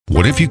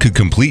What if you could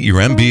complete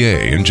your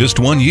MBA in just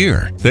 1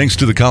 year? Thanks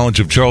to the College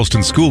of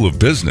Charleston School of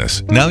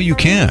Business, now you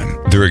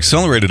can. Their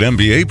accelerated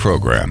MBA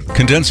program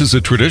condenses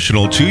a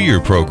traditional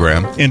 2-year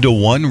program into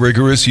 1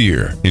 rigorous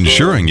year,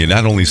 ensuring you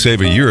not only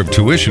save a year of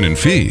tuition and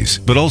fees,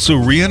 but also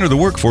re-enter the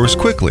workforce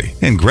quickly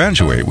and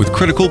graduate with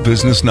critical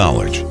business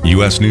knowledge.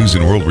 U.S. News &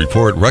 World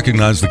Report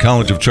recognized the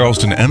College of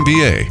Charleston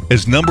MBA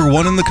as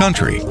 #1 in the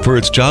country for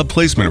its job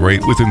placement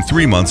rate within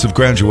 3 months of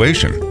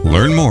graduation.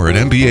 Learn more at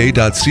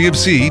mba.cfc.edu.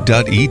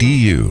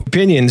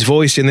 Opinions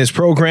voiced in this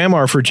program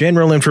are for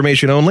general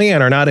information only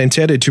and are not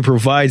intended to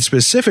provide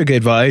specific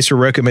advice or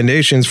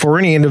recommendations for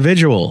any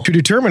individual. To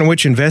determine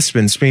which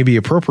investments may be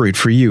appropriate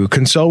for you,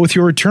 consult with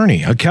your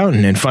attorney,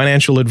 accountant, and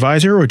financial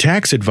advisor or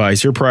tax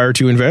advisor prior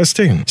to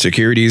investing.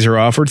 Securities are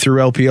offered through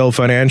LPL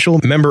Financial,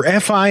 member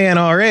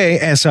FINRA,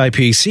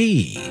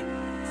 SIPC.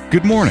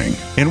 Good morning,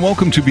 and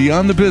welcome to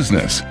Beyond the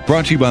Business,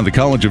 brought to you by the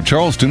College of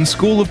Charleston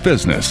School of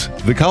Business.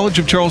 The College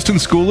of Charleston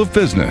School of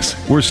Business,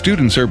 where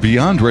students are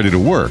beyond ready to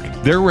work,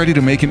 they're ready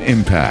to make an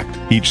impact.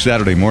 Each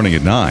Saturday morning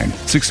at 9,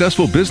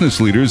 successful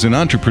business leaders and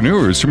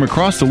entrepreneurs from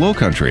across the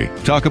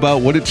Lowcountry talk about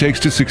what it takes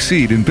to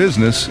succeed in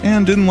business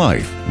and in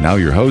life. Now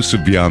your hosts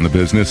of Beyond the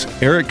Business,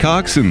 Eric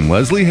Cox and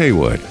Leslie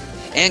Haywood.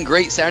 And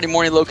great Saturday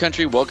morning,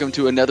 Lowcountry. Welcome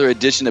to another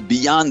edition of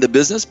Beyond the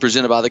Business,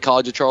 presented by the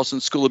College of Charleston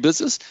School of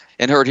Business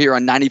and heard here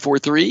on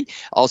 94.3.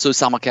 Also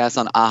simulcast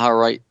on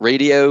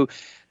iHeartRadio,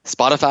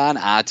 Spotify, and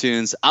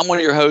iTunes. I'm one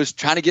of your hosts,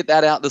 trying to get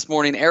that out this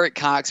morning. Eric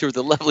Cox here with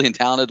the lovely and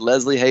talented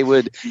Leslie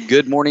Haywood.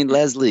 Good morning,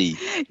 Leslie.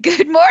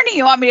 Good morning.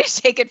 You want me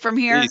to take it from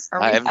here? Please,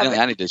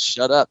 I need to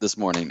shut up this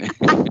morning.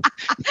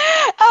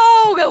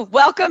 Oh,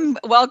 welcome,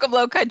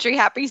 Low Country.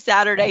 Happy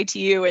Saturday to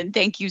you. And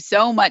thank you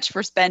so much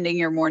for spending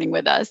your morning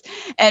with us.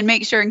 And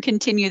make sure and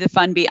continue the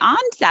fun beyond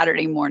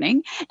Saturday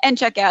morning. And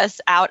check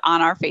us out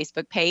on our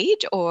Facebook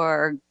page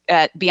or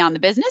at Beyond the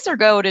Business, or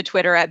go to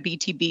Twitter at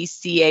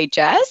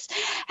BTBCHS.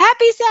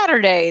 Happy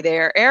Saturday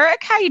there,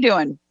 Eric. How you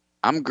doing?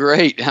 I'm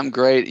great.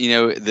 You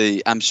know,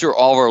 I'm sure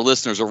all of our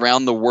listeners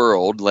around the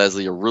world,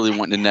 Leslie, are really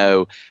wanting to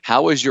know,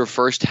 how was your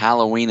first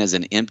Halloween as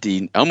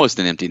almost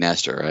an empty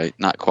nester, right?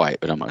 Not quite,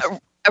 but almost.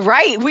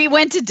 Right. We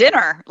went to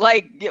dinner.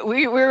 Like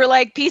we were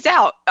like, peace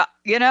out.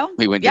 We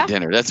went to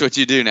dinner. That's what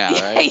you do now,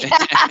 right?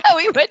 Yeah,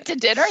 we went to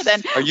dinner.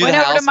 Then are you went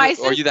the over house to my with,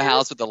 are you the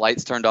house with the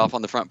lights turned off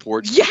on the front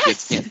porch? Yes.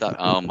 Kids can't stop.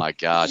 Oh my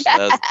gosh.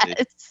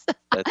 Yes.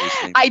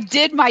 I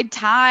did my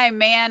time,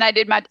 man. I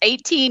did my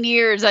 18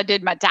 years. I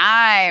did my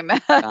time.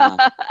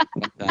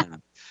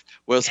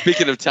 Well,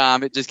 speaking of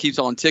time, it just keeps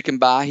on ticking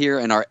by here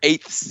in our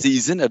 8th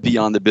season of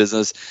Beyond the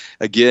Business.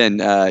 Again,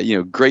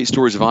 great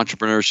stories of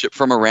entrepreneurship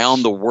from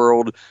around the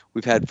world.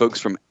 We've had folks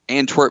from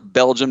Antwerp,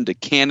 Belgium, to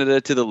Canada,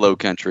 to the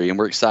Lowcountry, and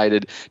we're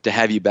excited to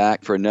have you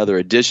back for another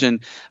edition.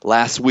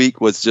 Last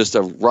week was just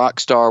a rock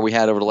star we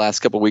had over the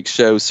last couple of weeks'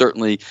 show.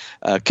 Certainly,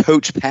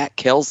 Coach Pat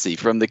Kelsey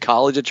from the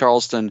College of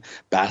Charleston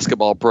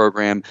basketball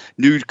program.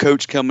 New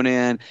coach coming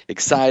in,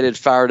 excited,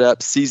 fired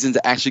up. Season's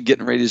actually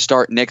getting ready to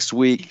start next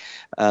week.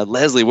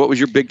 Leslie, what was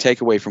your big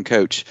takeaway from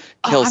Coach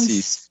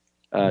Kelsey's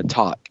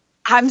talk?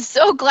 I'm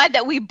so glad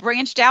that we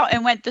branched out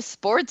and went the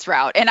sports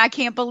route. And I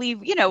can't believe,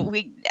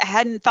 we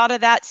hadn't thought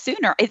of that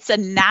sooner. It's a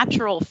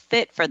natural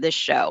fit for this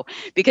show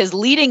because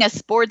leading a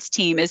sports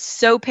team is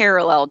so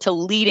parallel to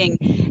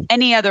leading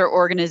any other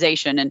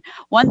organization. And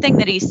one thing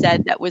that he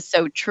said that was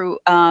so true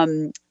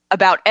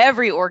about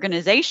every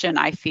organization,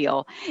 I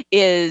feel,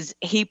 is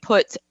he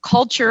puts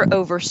culture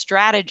over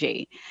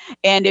strategy.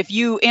 And if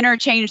you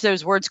interchange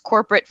those words,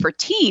 corporate for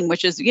team,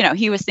 which is,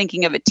 he was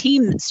thinking of a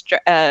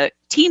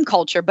team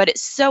culture, but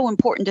it's so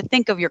important to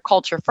think of your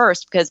culture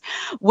first, because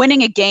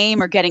winning a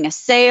game or getting a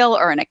sale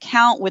or an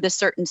account with a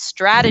certain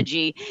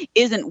strategy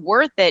isn't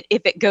worth it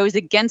if it goes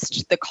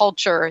against the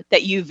culture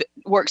that you've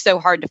worked so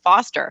hard to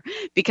foster,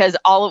 because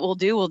all it will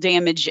do will do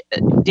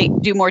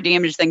more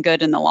damage than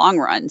good in the long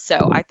run.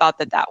 So I thought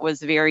that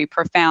was very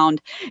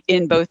profound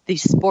in both the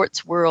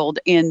sports world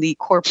and the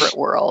corporate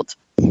world.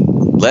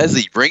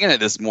 Leslie, bringing it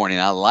this morning.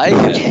 I like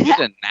it.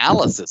 Good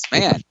analysis,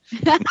 man.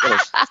 I'm gonna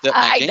step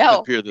my game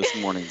up here this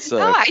morning. So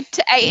I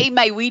ate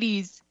my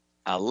Wheaties.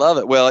 I love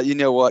it. Well, you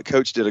know what?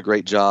 Coach did a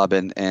great job,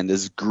 and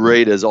as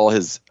great as all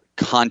his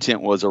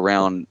content was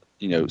around,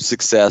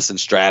 success and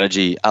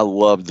strategy, I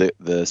love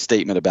the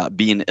statement about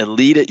being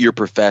elite at your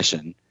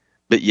profession,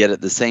 but yet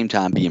at the same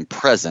time being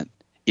present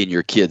in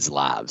your kids'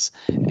 lives,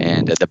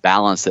 and the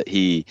balance that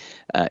he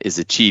is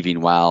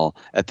achieving while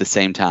at the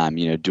same time,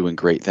 doing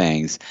great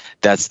things.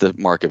 That's the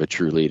mark of a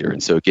true leader.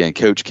 And so again,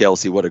 Coach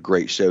Kelsey, what a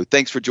great show.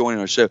 Thanks for joining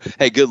our show.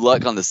 Hey, good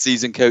luck on the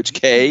season, Coach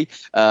K.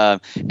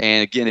 And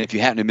again, if you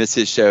happen to miss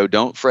his show,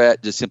 don't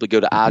fret. Just simply go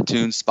to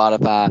iTunes,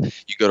 Spotify.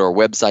 You go to our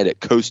website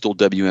at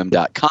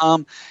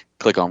coastalwm.com.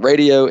 Click on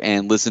radio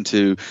and listen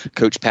to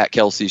Coach Pat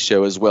Kelsey's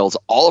show, as well as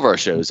all of our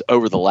shows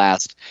over the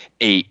last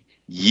 8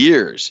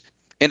 years.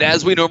 And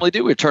as we normally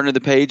do, we're turning the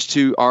page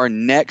to our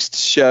next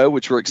show,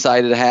 which we're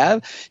excited to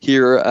have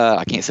here.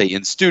 I can't say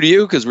in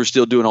studio because we're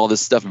still doing all this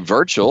stuff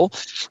virtual,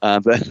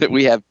 but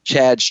we have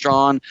Chad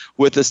Straughan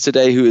with us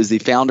today, who is the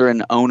founder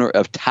and owner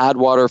of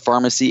Tidewater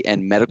Pharmacy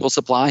and Medical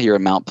Supply here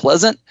in Mount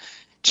Pleasant.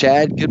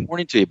 Chad, good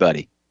morning to you,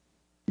 buddy.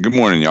 Good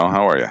morning, y'all.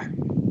 How are you?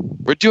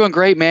 We're doing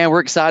great, man. We're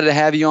excited to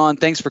have you on.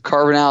 Thanks for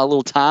carving out a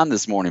little time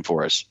this morning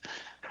for us.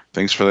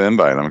 Thanks for the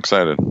invite. I'm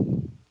excited.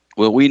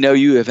 Well, we know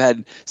you have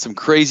had some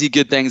crazy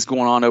good things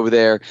going on over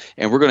there,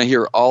 and we're going to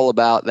hear all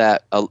about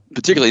that,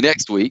 particularly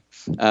next week.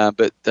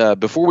 But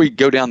before we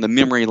go down the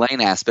memory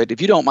lane aspect,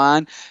 if you don't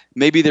mind,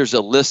 maybe there's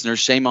a listener,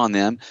 shame on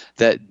them,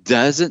 that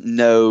doesn't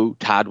know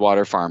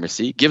Tidewater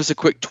Pharmacy. Give us a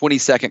quick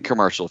 20-second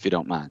commercial if you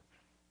don't mind.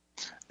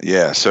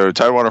 Yeah, so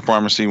Tidewater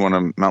Pharmacy, one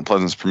of Mount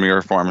Pleasant's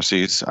premier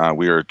pharmacies.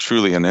 We are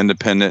truly an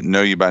independent,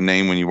 know you by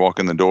name when you walk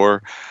in the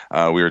door.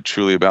 We are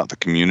truly about the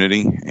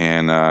community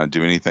and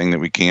do anything that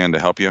we can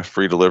to help you.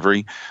 Free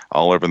delivery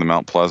all over the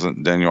Mount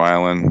Pleasant, Daniel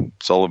Island,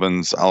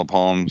 Sullivan's, Isle of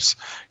Palms.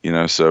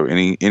 So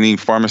any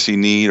pharmacy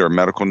need or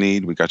medical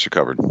need, we got you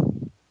covered.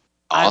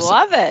 Awesome.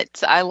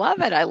 I love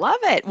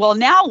it. Well,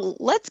 now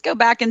let's go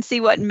back and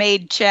see what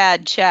made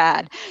Chad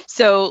Chad.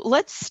 So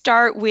let's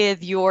start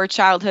with your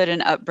childhood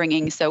and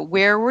upbringing. So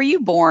where were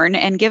you born?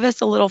 And give us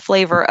a little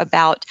flavor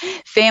about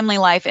family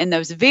life in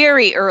those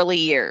very early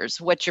years,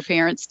 what your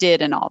parents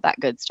did and all that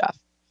good stuff.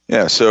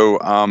 Yeah, so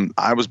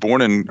I was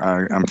born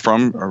I'm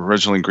from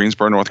originally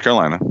Greensboro, North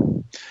Carolina.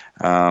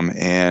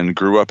 And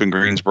grew up in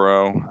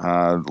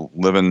Greensboro,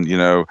 living,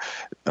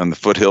 on the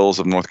foothills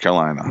of North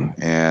Carolina.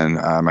 And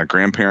my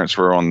grandparents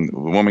were on the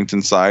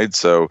Wilmington side,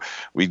 so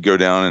we'd go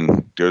down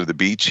and go to the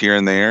beach here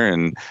and there,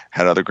 and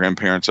had other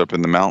grandparents up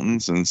in the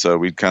mountains, and so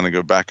we'd kind of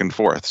go back and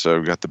forth. So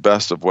we got the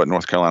best of what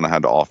North Carolina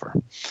had to offer.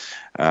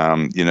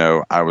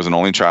 I was an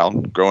only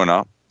child growing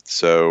up,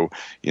 so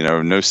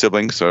no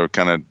siblings, so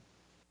kind of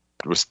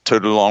was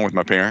totally along with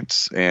my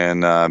parents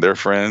and their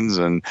friends,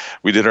 and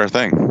we did our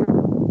thing.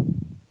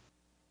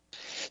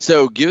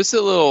 So give us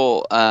a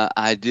little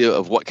idea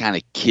of what kind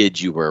of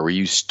kid you were. Were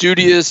you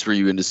studious? Were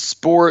you into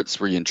sports?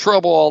 Were you in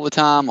trouble all the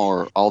time,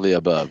 or all the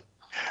above?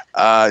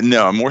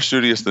 No, I'm more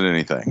studious than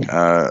anything.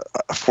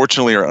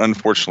 Fortunately or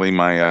unfortunately,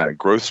 my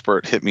growth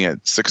spurt hit me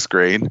at 6th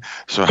grade,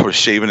 so I was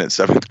shaving at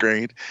 7th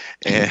grade,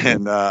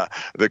 and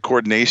the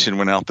coordination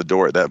went out the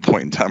door at that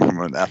point in time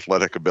from an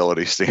athletic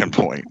ability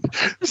standpoint.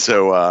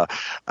 So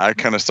I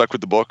kind of stuck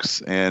with the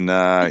books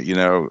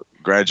and,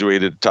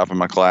 graduated top of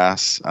my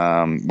class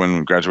when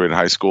we graduated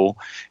high school,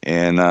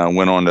 and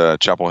went on to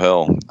Chapel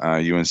Hill,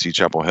 UNC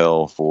Chapel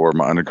Hill, for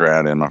my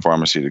undergrad and my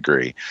pharmacy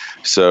degree.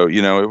 So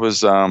it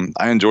was I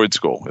enjoyed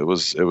school. It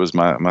was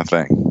my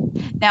thing.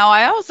 Now,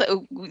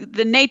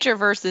 the nature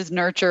versus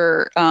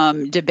nurture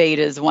debate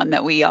is one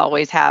that we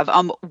always have.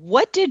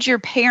 What did your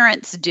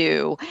parents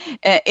do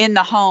in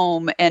the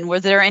home, and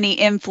was there any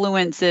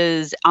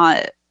influences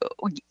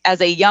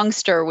as a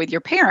youngster with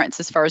your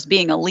parents as far as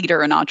being a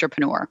leader and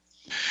entrepreneur?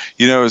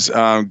 It's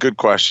a good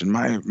question.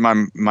 My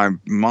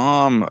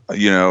mom,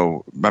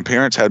 my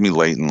parents had me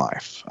late in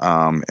life.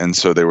 And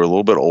so they were a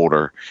little bit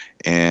older,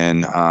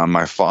 and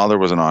my father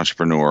was an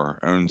entrepreneur,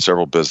 owned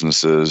several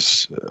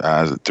businesses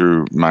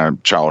through my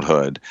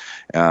childhood,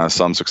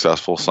 some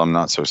successful, some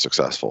not so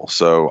successful.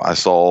 So I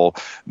saw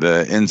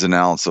the ins and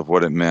outs of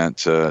what it meant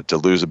to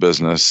lose a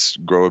business,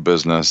 grow a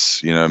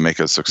business, make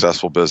a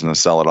successful business,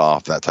 sell it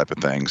off, that type of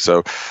thing.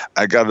 So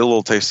I got a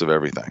little taste of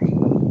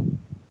everything.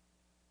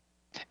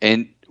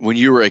 And when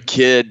you were a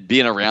kid,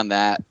 being around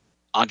that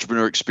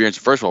entrepreneur experience,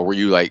 first of all, were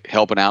you like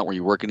helping out? Were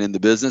you working in the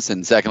business?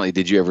 And secondly,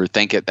 did you ever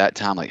think at that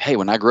time, like, hey,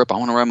 when I grow up, I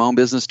want to run my own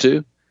business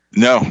too?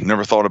 No,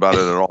 never thought about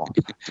it at all,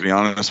 to be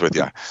honest with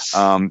you.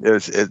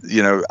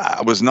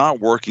 I was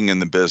not working in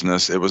the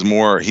business. It was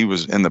more, he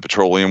was in the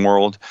petroleum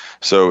world.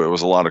 So it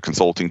was a lot of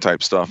consulting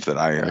type stuff that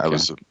I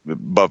was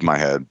above my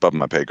head, above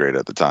my pay grade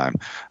at the time.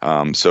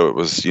 So it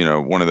was,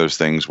 one of those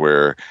things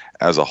where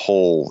as a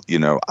whole,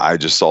 I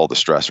just saw the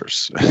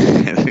stressors.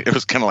 It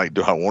was kind of like,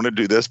 do I want to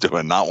do this? Do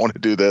I not want to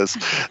do this?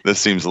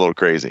 This seems a little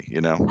crazy,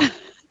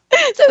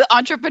 So the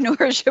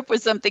entrepreneurship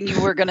was something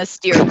you were going to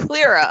steer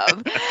clear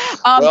of.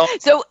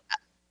 So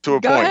to a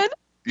go point. Ahead.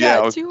 Yeah,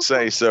 I was going to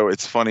say, so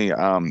it's funny.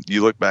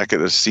 You look back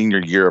at a senior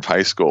year of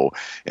high school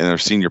and their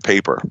senior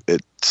paper,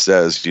 it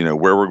says, where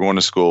we're going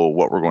to school,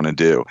 what we're going to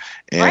do.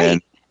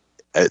 And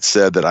it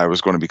said that I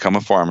was going to become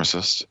a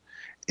pharmacist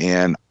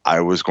and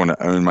I was going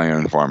to own my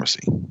own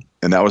pharmacy.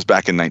 And that was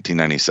back in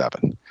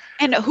 1997.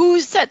 And who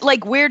said,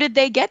 where did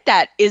they get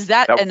that? Is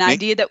that an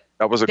idea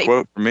that was a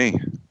quote for me?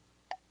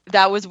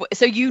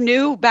 So you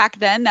knew back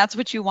then that's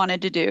what you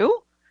wanted to do?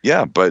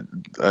 Yeah, but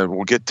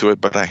we'll get to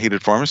it. But I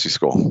hated pharmacy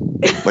school.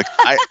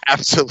 I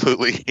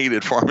absolutely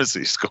hated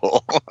pharmacy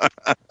school.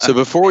 So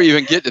before we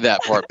even get to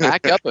that part,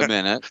 back up a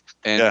minute.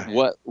 And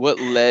what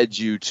led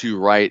you to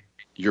write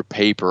your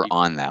paper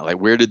on that?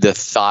 Where did the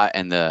thought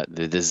and the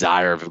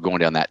desire of going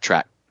down that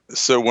track?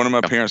 So one of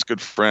my parents'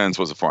 good friends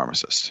was a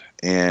pharmacist,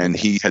 and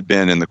he had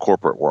been in the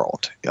corporate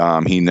world.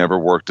 He never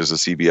worked as a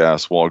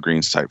CVS,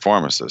 Walgreens type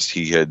pharmacist.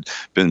 He had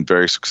been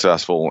very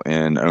successful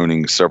in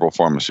owning several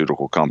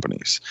pharmaceutical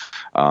companies,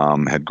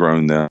 had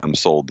grown them,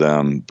 sold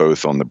them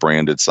both on the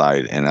branded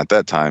side. And at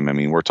that time, I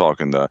mean, we're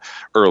talking the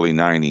early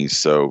 90s.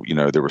 So,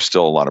 there were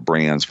still a lot of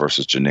brands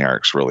versus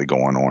generics really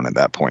going on at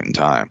that point in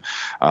time.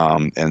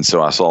 And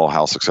so I saw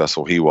how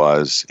successful he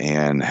was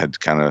and had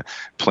kind of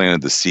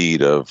planted the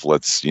seed of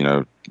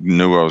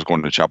knew I was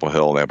going to Chapel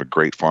Hill. They have a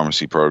great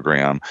pharmacy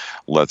program.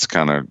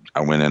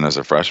 I went in as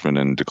a freshman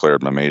and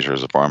declared my major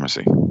as a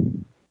pharmacy.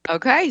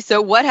 Okay.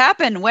 So what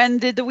happened? When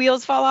did the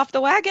wheels fall off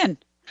the wagon?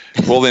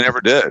 Well, they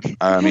never did.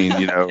 I mean,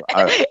 you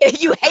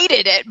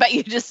hated it, but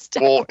you just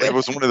stuck with it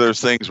was one of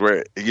those things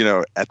where,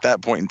 at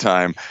that point in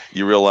time,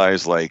 you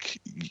realize I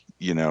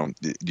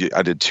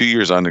did 2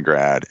 years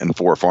undergrad and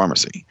 4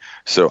 pharmacy.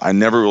 So I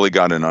never really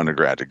got an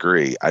undergrad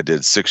degree. I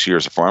did 6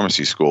 years of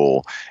pharmacy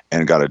school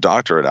and got a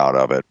doctorate out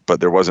of it,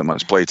 but there wasn't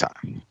much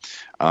playtime.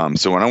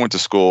 So when I went to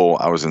school,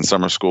 I was in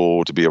summer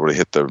school to be able to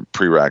hit the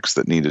prereqs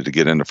that needed to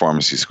get into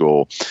pharmacy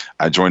school.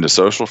 I joined a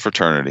social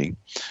fraternity,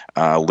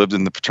 lived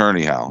in the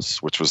fraternity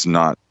house, which was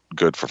not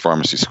good for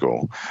pharmacy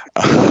school.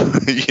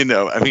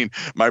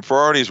 My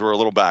priorities were a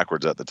little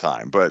backwards at the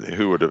time, but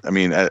who would have,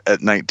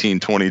 at 19,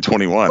 20,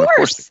 21, of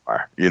course they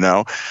are,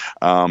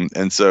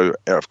 and so,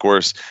 of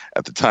course,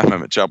 at the time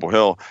I'm at Chapel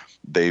Hill,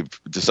 they've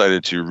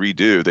decided to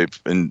redo.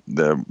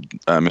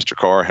 Mr.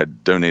 Carr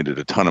had donated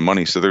a ton of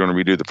money, so they're going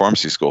to redo the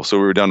pharmacy school. So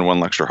we were down to one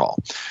lecture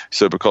hall.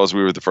 So because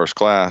we were the first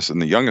class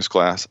and the youngest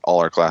class, all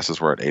our classes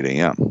were at 8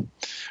 a.m.,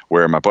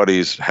 where my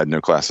buddies had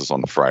no classes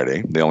on the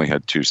Friday. They only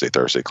had Tuesday,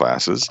 Thursday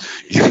classes.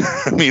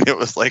 It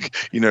was like,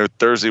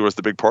 Thursday was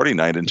the big party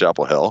night in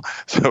Chapel Hill.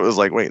 So it was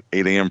like, wait,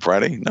 8 a.m.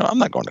 Friday? No, I'm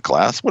not going to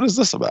class. What is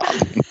this about?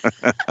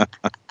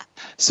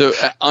 So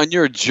on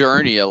your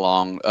journey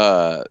along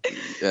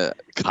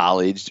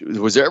college,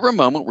 was there ever a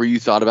moment where you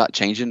thought about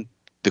changing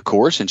the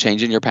course and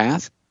changing your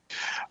path?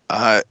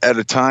 At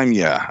a time,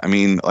 yeah.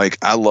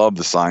 I love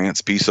the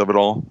science piece of it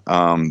all.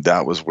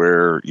 That was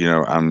where,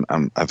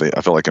 I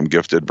feel like I'm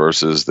gifted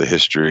versus the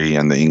history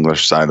and the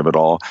English side of it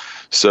all.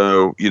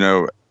 So,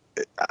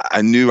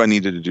 I knew I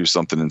needed to do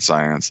something in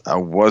science. I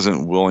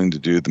wasn't willing to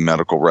do the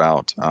medical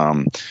route,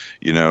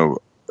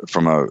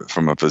 from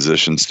a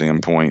physician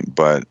standpoint,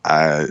 but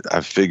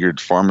I figured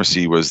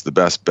pharmacy was the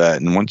best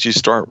bet. And once you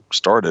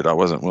started, I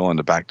wasn't willing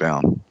to back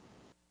down.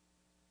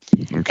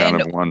 I'm kind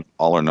of one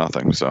all or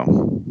nothing.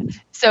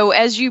 So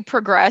as you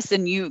progress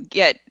and you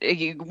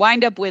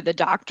wind up with a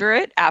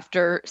doctorate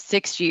after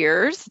 6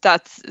 years,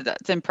 that's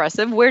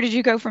impressive. Where did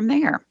you go from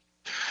there?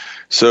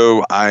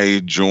 So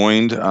I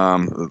joined,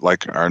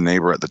 like our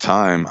neighbor at the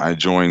time, I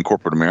joined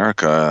corporate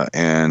America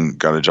and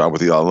got a job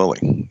with Eli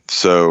Lilly.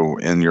 So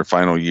in your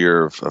final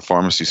year of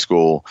pharmacy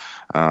school,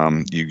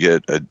 you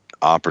get an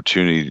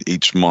opportunity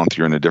each month.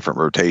 You're in a different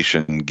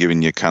rotation,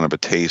 giving you kind of a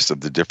taste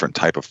of the different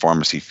type of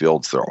pharmacy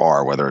fields there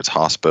are, whether it's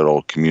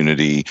hospital,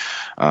 community,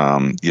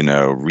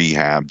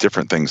 rehab,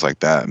 different things like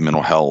that,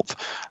 mental health.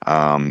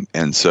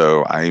 And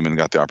so I even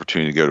got the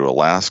opportunity to go to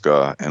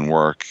Alaska and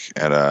work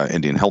at a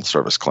Indian Health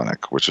Service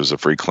clinic, which was a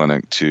free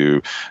clinic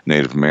to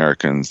Native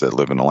Americans that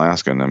live in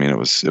Alaska. And it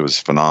was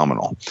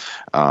phenomenal.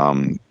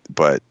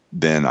 But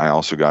then I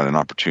also got an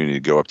opportunity to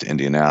go up to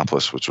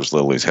Indianapolis, which was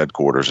Lilly's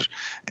headquarters,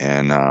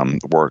 and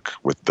work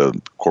with the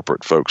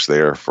corporate folks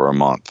there for a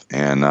month.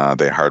 And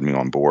they hired me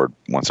on board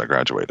once I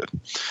graduated.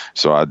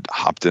 So I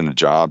hopped in a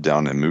job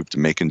down and moved to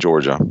Macon,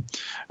 Georgia,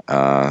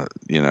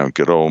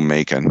 good old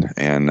Macon,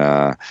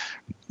 and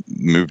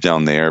moved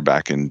down there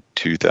back in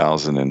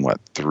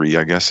 2003,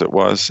 I guess it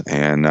was.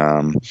 And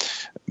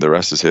the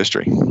rest is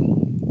history.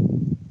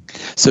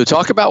 So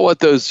talk about what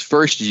those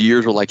first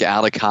years were like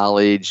out of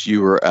college.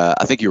 You were,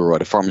 I think you were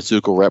a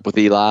pharmaceutical rep with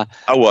Eli?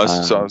 I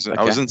was.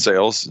 I was in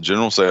sales,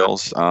 general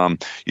sales.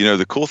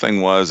 The cool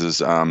thing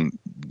was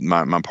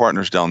my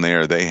partners down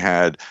there,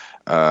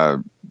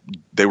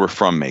 they were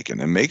from Macon,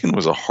 and Macon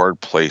was a hard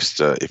place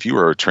to, if you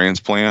were a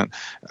transplant,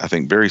 I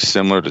think very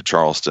similar to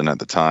Charleston at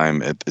the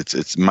time.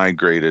 It's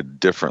migrated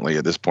differently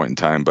at this point in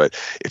time, but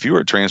if you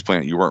were a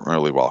transplant, you weren't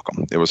really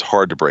welcome. It was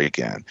hard to break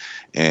in.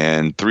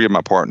 And 3 of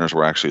my partners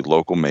were actually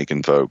local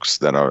Macon folks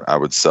that I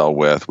would sell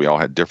with. We all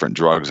had different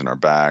drugs in our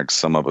bags.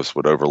 Some of us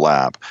would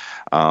overlap.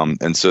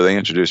 And so they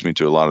introduced me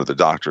to a lot of the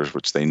doctors,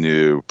 which they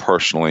knew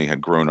personally,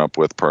 had grown up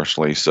with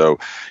personally. So,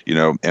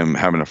 and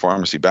having a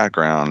pharmacy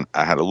background,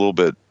 I had a little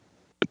bit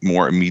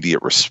more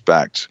immediate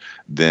respect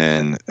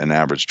than an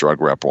average drug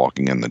rep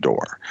walking in the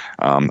door.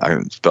 I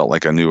felt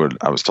like I knew what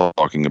I was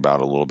talking about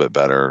a little bit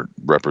better,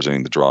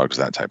 representing the drugs,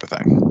 that type of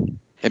thing.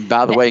 And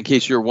by the way, in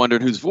case you're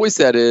wondering whose voice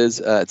that is,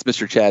 it's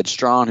Mr. Chad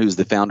Straughan, who's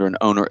the founder and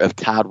owner of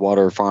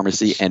Tidewater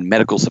Pharmacy and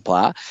Medical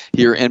Supply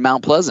here in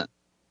Mount Pleasant.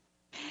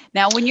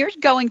 Now, when you're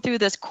going through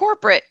this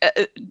corporate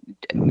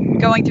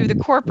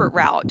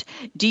route,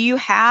 do you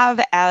have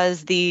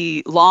as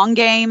the long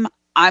game,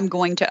 I'm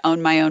going to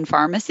own my own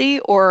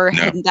pharmacy, or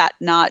had that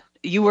not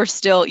you were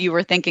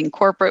thinking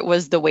corporate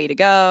was the way to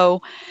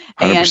go.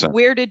 100%.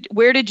 And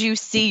where did you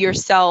see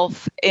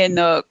yourself in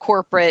the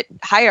corporate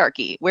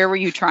hierarchy? Where were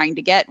you trying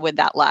to get with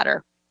that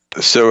ladder?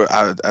 So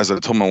as I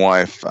told my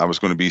wife, I was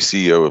going to be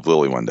CEO of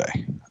Lilly one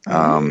day.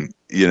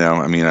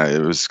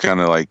 It was kind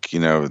of like,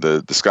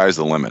 the sky's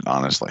the limit,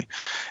 honestly.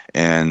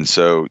 And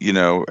so,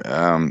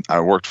 I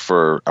worked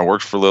for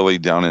Lilly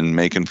down in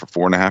Macon for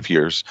 4.5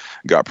 years,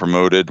 got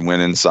promoted,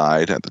 went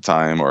inside at the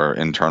time, or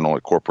internal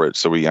at corporate.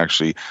 So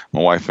my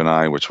wife and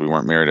I, which we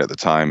weren't married at the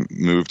time,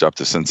 moved up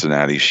to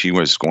Cincinnati. She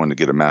was going to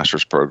get a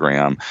master's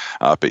program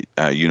up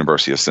at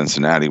University of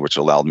Cincinnati, which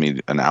allowed me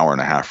an hour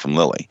and a half from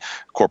Lilly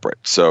corporate.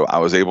 So I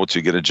was able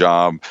to get a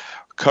job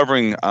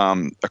covering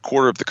a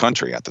quarter of the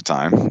country at the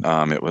time.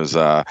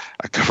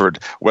 I covered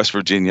West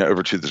Virginia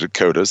over to the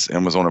Dakotas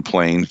and was on a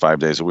plane 5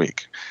 days a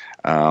week.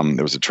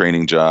 It was a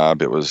training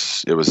job. It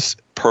was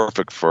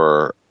perfect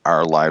for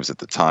our lives at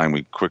the time.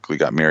 We quickly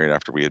got married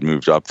after we had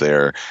moved up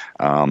there.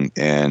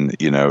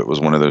 It was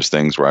one of those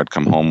things where I'd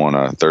come home on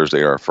a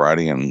Thursday or a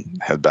Friday and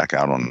head back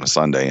out on a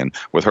Sunday. And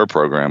with her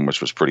program,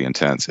 which was pretty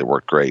intense, it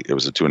worked great. It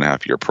was a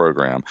 2.5-year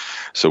program.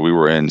 So we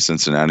were in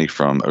Cincinnati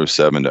from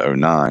 2007 to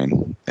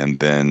 2009, and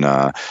then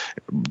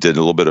did a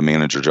little bit of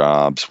manager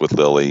jobs with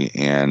Lilly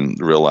and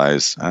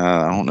realized,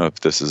 I don't know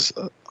if this is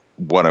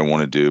what I want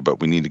to do, but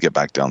we need to get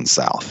back down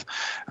south.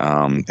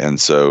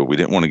 And so we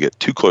didn't want to get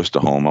too close to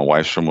home. My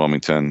wife's from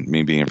Wilmington,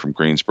 me being from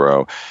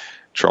Greensboro.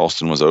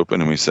 Charleston was open,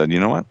 and we said, you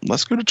know what,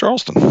 let's go to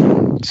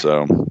Charleston.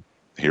 So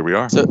here we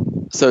are.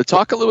 So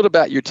talk a little bit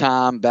about your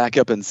time back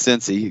up in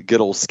Cincy,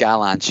 good old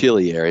Skyline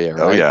Chili area,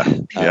 right? Oh,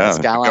 yeah.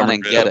 Skyline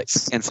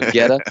and some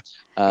Geta.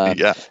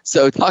 Yeah.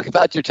 So talk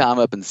about your time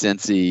up in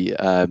Cincy,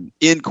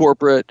 in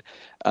corporate,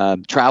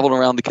 traveling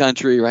around the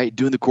country, right,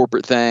 doing the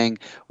corporate thing.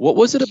 What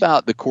was it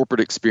about the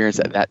corporate experience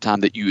at that time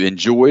that you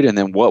enjoyed, and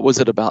then what was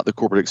it about the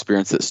corporate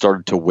experience that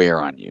started to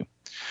wear on you?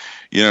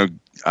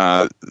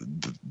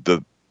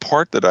 The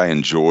part that I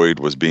enjoyed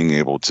was being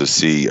able to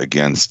see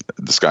against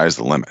the sky's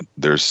the limit.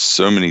 There's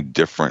so many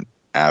different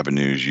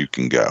avenues you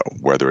can go,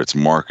 whether it's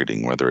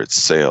marketing, whether it's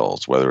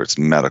sales, whether it's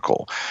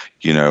medical.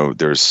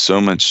 There's so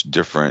much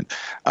different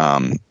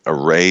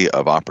array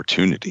of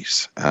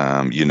opportunities.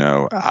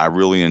 I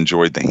really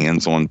enjoyed the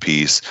hands-on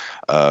piece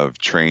of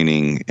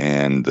training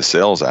and the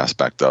sales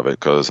aspect of it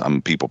because I'm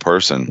a people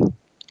person.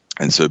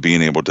 And so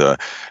being able to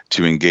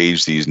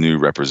engage these new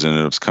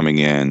representatives coming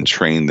in,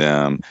 train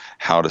them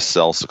how to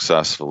sell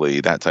successfully,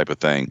 that type of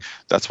thing,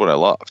 that's what I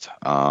loved.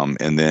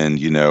 And then,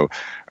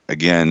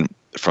 again,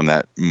 from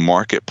that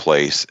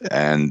marketplace,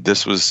 and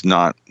this was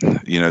not,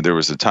 there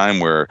was a time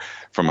where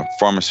from a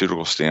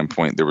pharmaceutical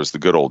standpoint, there was the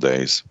good old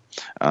days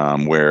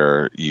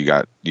where you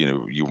got,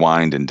 you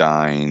wined and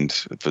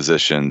dined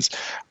physicians.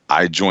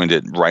 I joined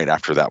it right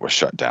after that was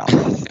shut down.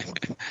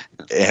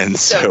 And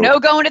so no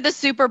going to the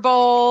Super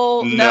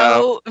Bowl,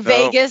 no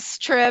Vegas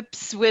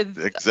trips with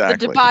the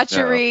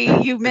debauchery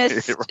you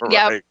missed. Right.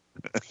 Yep.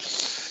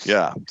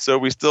 Yeah. So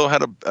we still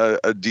had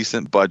a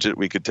decent budget.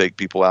 We could take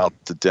people out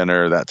to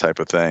dinner, that type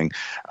of thing.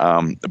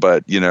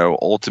 But,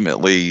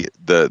 ultimately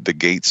the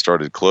gates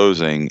started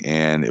closing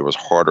and it was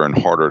harder and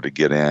harder to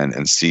get in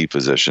and see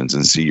physicians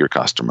and see your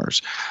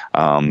customers.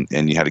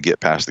 And you had to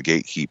get past the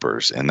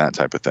gatekeepers and that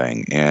type of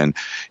thing. And,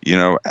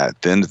 at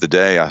the end of the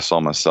day, I saw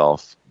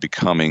myself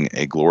becoming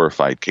a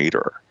glorified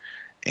caterer.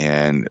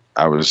 And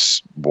I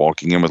was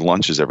walking in with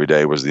lunches every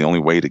day was the only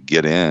way to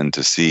get in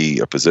to see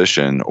a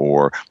physician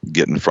or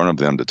get in front of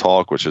them to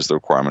talk, which is the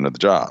requirement of the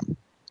job.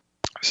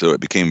 So it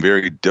became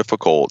very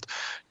difficult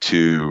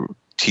to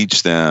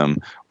teach them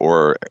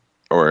or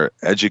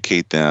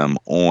educate them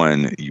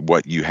on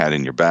what you had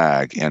in your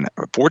bag. And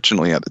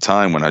fortunately, at the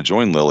time when I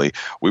joined Lilly,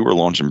 we were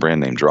launching brand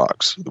name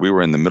drugs. We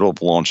were in the middle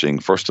of launching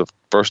first of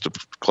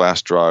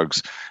class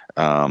drugs,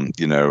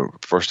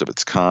 first of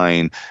its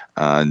kind,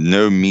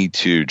 no Me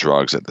Too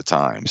drugs at the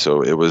time.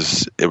 So it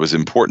was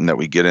important that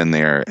we get in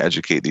there,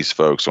 educate these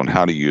folks on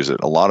how to use it.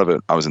 A lot of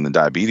it, I was in the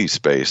diabetes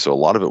space, so a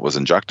lot of it was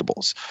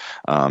injectables,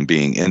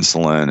 being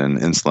insulin and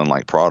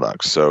insulin-like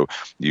products. So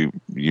you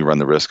run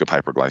the risk of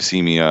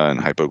hyperglycemia and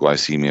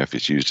hypoglycemia if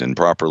it's used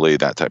improperly,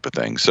 that type of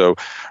thing. So,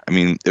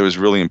 it was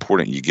really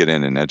important you get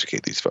in and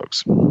educate these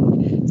folks.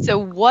 So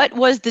what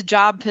was the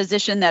job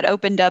position that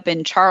opened up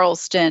in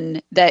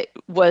Charleston that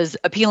was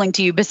appealing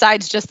to you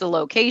besides just the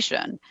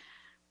location?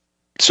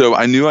 So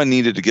I knew I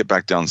needed to get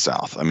back down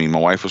south. My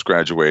wife was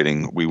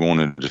graduating. We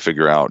wanted to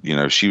figure out,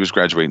 she was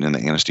graduating in the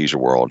anesthesia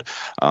world.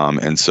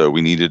 And so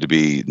we needed to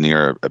be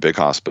near a big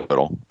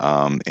hospital.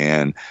 I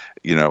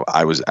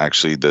was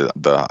actually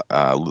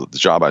the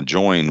job I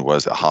joined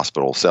was a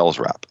hospital sales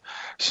rep.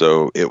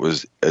 So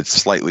it's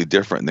slightly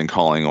different than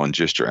calling on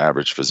just your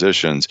average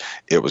physicians.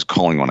 It was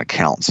calling on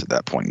accounts at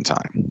that point in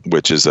time,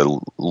 which is a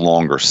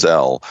longer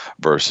sell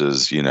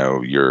versus,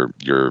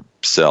 your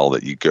sell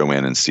that you go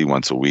in and see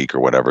once a week or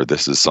whatever.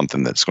 This is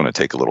something that's going to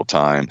take a little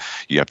time.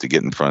 You have to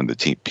get in front of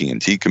the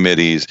P&T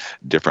committees,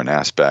 different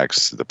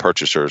aspects, the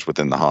purchasers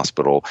within the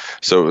hospital.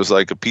 So it was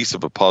like a piece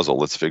of a puzzle.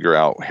 Let's figure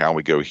out how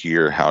we go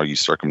here, how you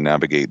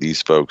circumnavigate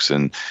these folks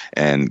and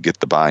get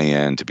the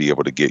buy-in to be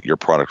able to get your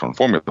product on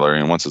formulary.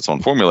 And once it's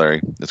on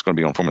formulary, it's going to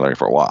be on formulary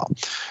for a while.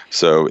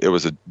 So it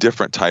was a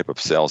different type of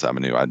sales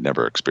avenue I'd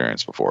never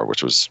experienced before,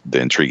 which was the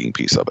intriguing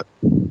piece of it.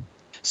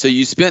 So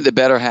you spent the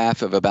better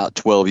half of about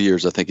 12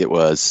 years, I think it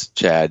was,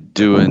 Chad,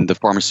 doing the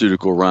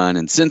pharmaceutical run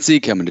in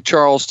Cincy, coming to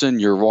Charleston,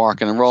 you're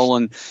rocking and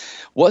rolling.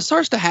 What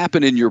starts to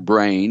happen in your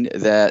brain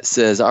that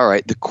says, all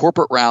right, the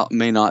corporate route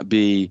may not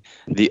be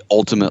the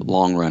ultimate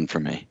long run for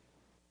me?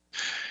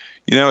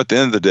 You know, at the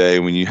end of the day,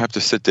 when you have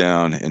to sit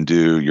down and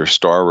do your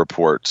star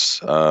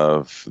reports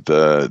of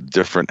the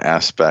different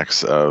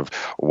aspects of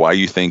why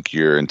you think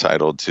you're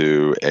entitled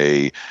to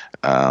a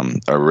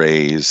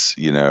raise,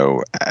 you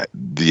know,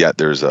 yet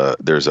there's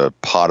a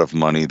pot of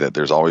money that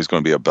there's always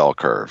going to be a bell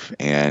curve,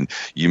 and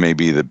you may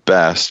be the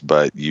best,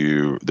 but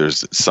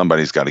there's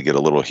somebody's got to get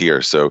a little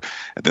here. So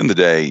at the end of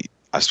the day,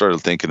 I started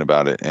thinking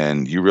about it,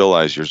 and you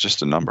realize you're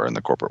just a number in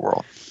the corporate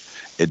world.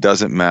 It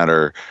doesn't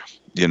matter,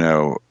 you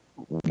know,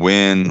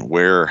 when,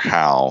 where,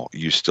 how,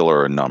 you still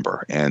are a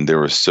number. And there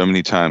were so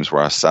many times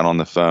where I sat on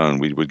the phone,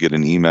 we would get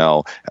an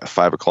email at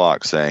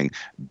 5:00 saying,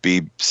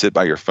 sit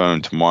by your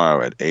phone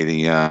tomorrow at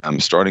 8 a.m.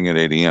 Starting at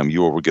 8 a.m.,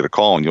 you will get a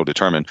call and you'll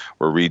determine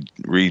we're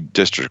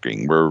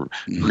redistricting, we're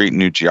creating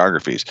new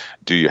geographies.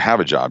 Do you have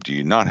a job? Do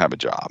you not have a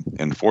job?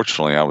 And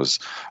fortunately, I was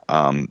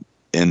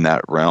in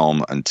that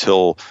realm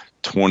until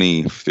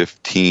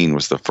 2015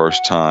 was the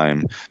first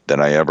time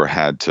that I ever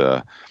had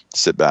to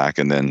sit back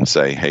and then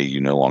say, hey,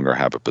 you no longer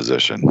have a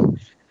position.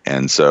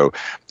 And so,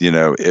 you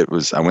know,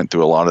 I went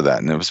through a lot of that,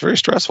 and it was very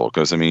stressful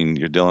because, I mean,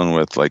 you're dealing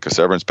with like a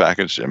severance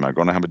package. Am I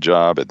going to have a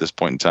job? At this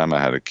point in time,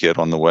 I had a kid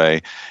on the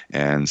way.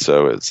 And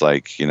so it's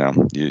like, you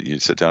know, you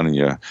sit down and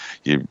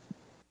you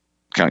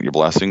count your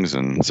blessings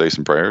and say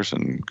some prayers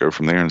and go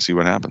from there and see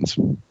what happens.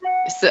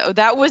 So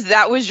that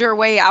was your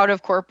way out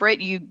of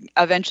corporate. You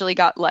eventually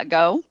got let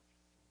go.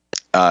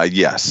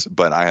 Yes,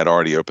 but I had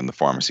already opened the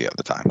pharmacy at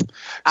the time,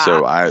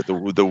 so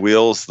the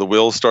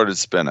wheels started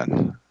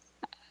spinning.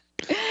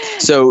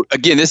 So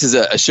again, this is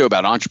a show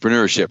about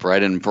entrepreneurship,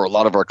 right? And for a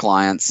lot of our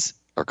clients,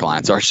 our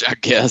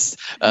guests,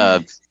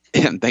 I'm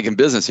thinking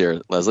business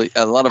here, Leslie.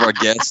 A lot of our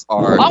guests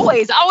are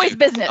always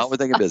business. Always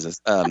thinking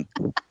business.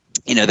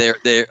 You know,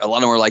 they're a lot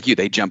of them are like you.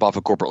 They jump off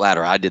a corporate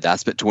ladder. I did that. I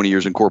spent 20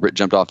 years in corporate,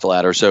 jumped off the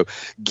ladder. So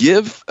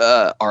give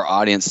our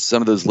audience,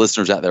 some of those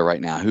listeners out there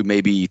right now who may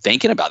be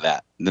thinking about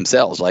that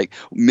themselves, like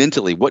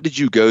mentally, what did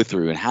you go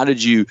through and how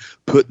did you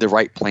put the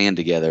right plan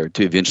together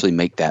to eventually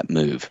make that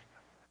move?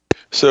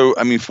 So,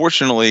 I mean,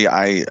 fortunately,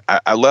 I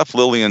left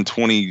Lilly in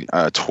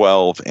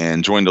 2012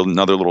 and joined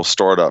another little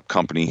startup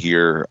company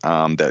here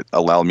that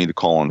allowed me to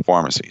call on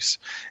pharmacies.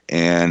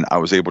 And I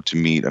was able to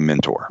meet a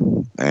mentor,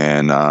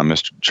 and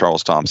Mr.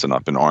 Charles Thompson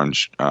up in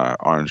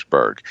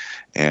Orangeburg.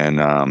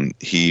 And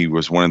he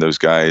was one of those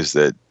guys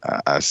that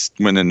I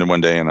went in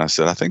one day and I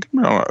said, I think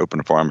I'm going to open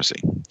a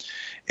pharmacy.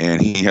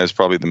 And he has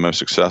probably the most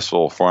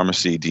successful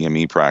pharmacy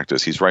DME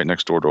practice. He's right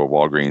next door to a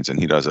Walgreens, and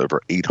he does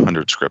over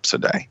 800 scripts a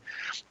day,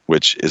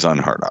 which is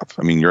unheard of.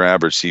 I mean, your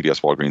average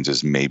CVS Walgreens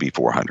is maybe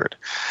 400.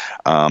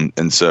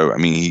 And so, I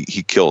mean,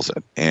 he kills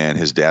it. And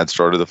his dad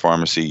started the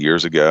pharmacy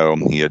years ago.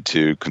 He had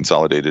two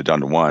consolidated down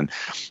to one.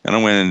 And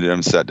I went in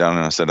and sat down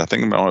and I said, I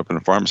think I'm going to open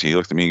a pharmacy. He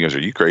looked at me and goes,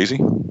 are you crazy?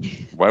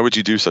 Why would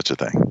you do such a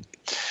thing?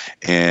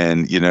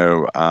 And, you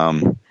know,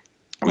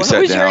 we sat down.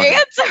 What was your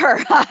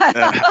answer?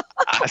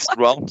 I said,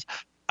 well,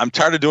 I'm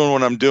tired of doing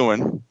what I'm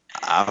doing.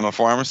 I'm a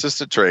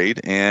pharmacist at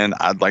trade, and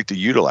I'd like to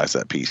utilize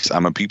that piece.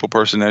 I'm a people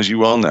person, as you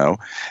well know.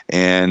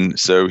 And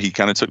so he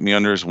kind of took me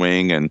under his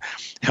wing and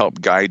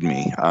helped guide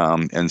me.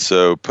 And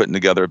so putting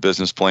together a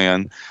business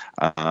plan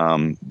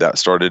that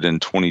started in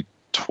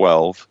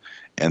 2012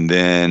 and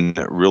then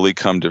really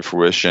come to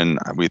fruition.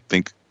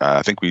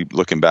 I think we,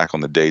 looking back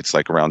on the dates,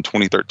 like around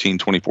 2013,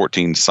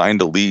 2014,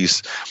 signed a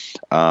lease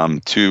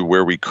to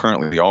where we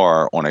currently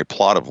are on a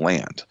plot of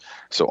land.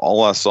 So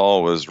all I saw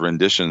was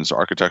renditions,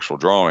 architectural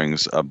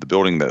drawings of the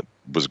building that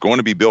was going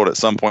to be built at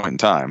some point in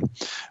time.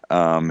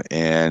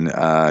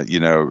 You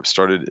know,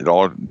 started it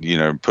all, you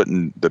know,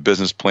 putting the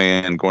business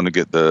plan, going to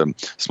get the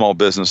small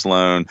business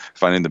loan,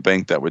 finding the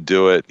bank that would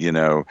do it, you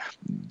know,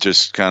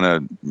 just kind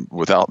of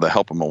without the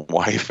help of my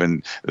wife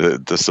and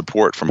the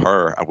support from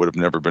her, I would have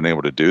never been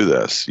able to do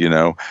this, you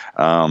know.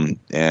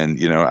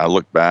 You know, I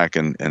look back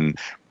and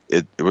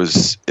it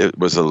was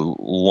a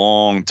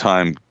long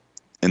time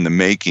in the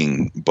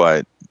making,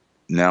 but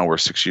now we're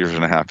 6 years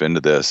and a half into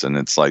this, and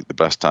it's like the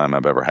best time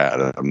I've ever had.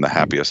 I'm the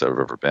happiest I've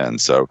ever been.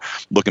 So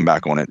looking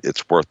back on it,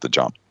 it's worth the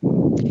jump.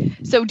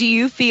 So do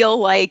you feel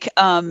like,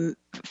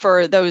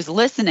 for those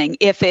listening,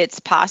 if it's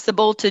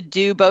possible to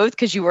do both,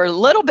 because you were a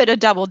little bit of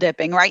double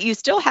dipping, right? You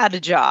still had a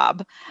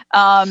job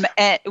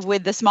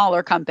with the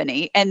smaller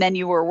company, and then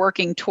you were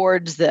working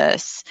towards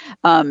this.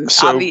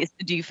 Obviously,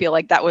 do you feel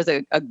like that was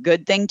a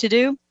good thing to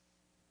do?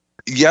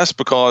 Yes,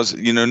 because,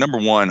 number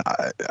one,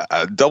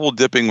 double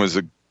dipping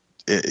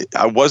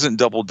I wasn't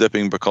double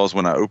dipping because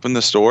when I opened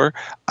the store,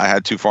 I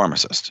had two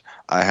pharmacists.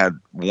 I had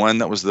one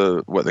that was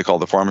what they call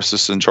the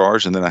pharmacist in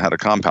charge, and then I had a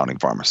compounding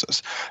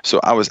pharmacist.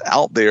 So I was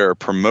out there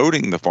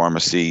promoting the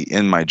pharmacy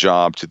in my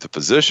job to the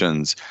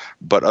physicians,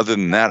 but other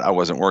than that, I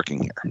wasn't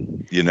working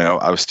here.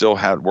 I still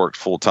had worked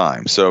full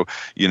time. So,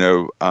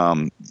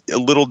 a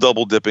little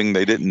double dipping.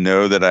 They didn't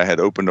know that I had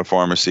opened a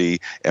pharmacy,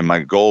 and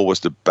my goal was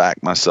to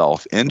back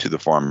myself into the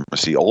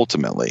pharmacy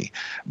ultimately.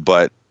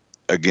 But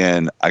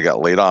again, I got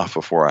laid off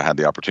before I had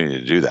the opportunity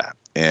to do that.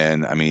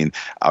 And I mean,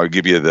 I'll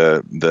give you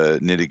the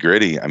nitty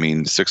gritty. I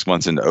mean, 6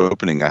 months into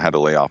opening, I had to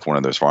lay off one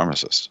of those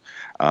pharmacists.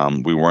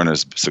 We weren't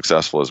as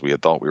successful as we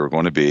had thought we were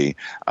going to be.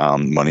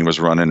 Money was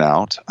running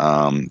out.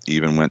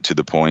 Even went to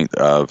the point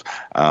of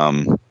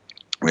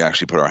we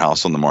actually put our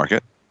house on the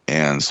market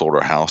and sold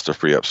our house to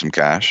free up some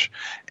cash,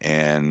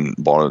 and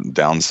bought it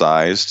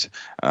downsized,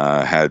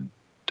 had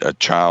a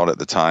child at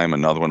the time,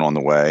 another one on the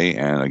way.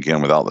 And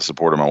again, without the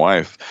support of my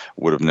wife,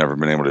 would have never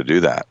been able to do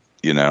that,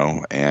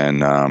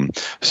 and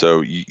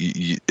so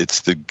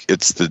it's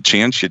the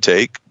chance you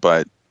take,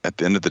 but at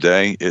the end of the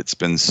day, it's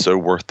been so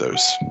worth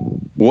those.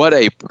 What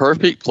a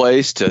perfect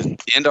place to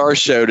end our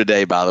show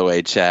today, by the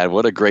way, Chad.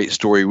 What a great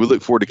story. We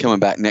look forward to coming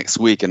back next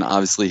week and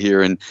obviously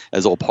hearing,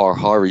 as old Paul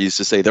Harvey used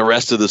to say, the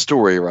rest of the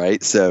story,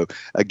 right? So,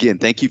 again,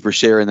 thank you for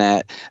sharing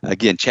that.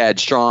 Again, Chad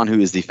Straughan, who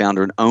is the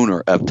founder and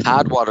owner of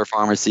Tidewater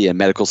Pharmacy and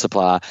Medical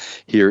Supply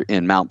here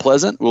in Mount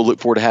Pleasant. We'll look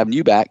forward to having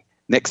you back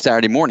next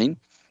Saturday morning.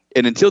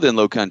 And until then,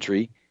 Low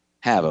Country,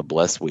 have a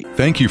blessed week.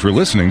 Thank you for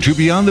listening to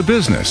Beyond the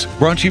Business,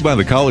 brought to you by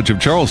the College of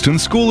Charleston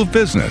School of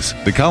Business.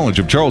 The College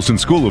of Charleston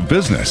School of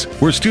Business,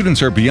 where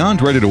students are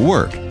beyond ready to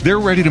work,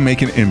 they're ready to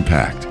make an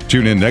impact.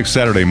 Tune in next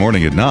Saturday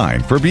morning at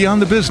 9 for Beyond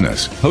the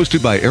Business,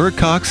 hosted by Eric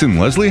Cox and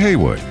Leslie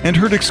Haywood, and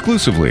heard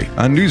exclusively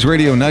on News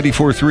Radio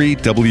 94.3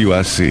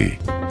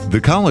 WSC.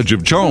 The College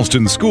of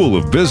Charleston School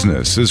of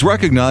Business is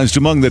recognized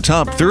among the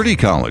top 30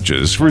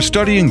 colleges for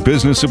studying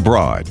business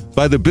abroad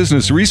by the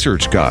Business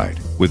Research Guide,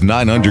 with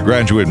 9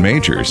 undergraduate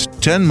majors,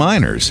 10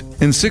 minors,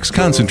 and 6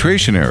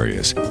 concentration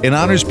areas, an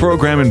honors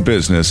program in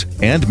business,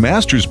 and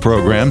master's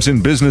programs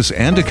in business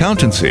and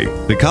accountancy.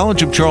 The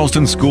College of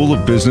Charleston School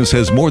of Business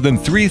has more than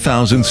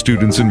 3,000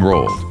 students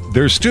enrolled.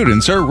 Their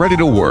students are ready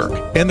to work,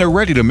 and they're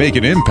ready to make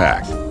an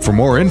impact. For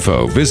more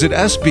info, visit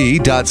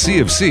sb.cfc.edu.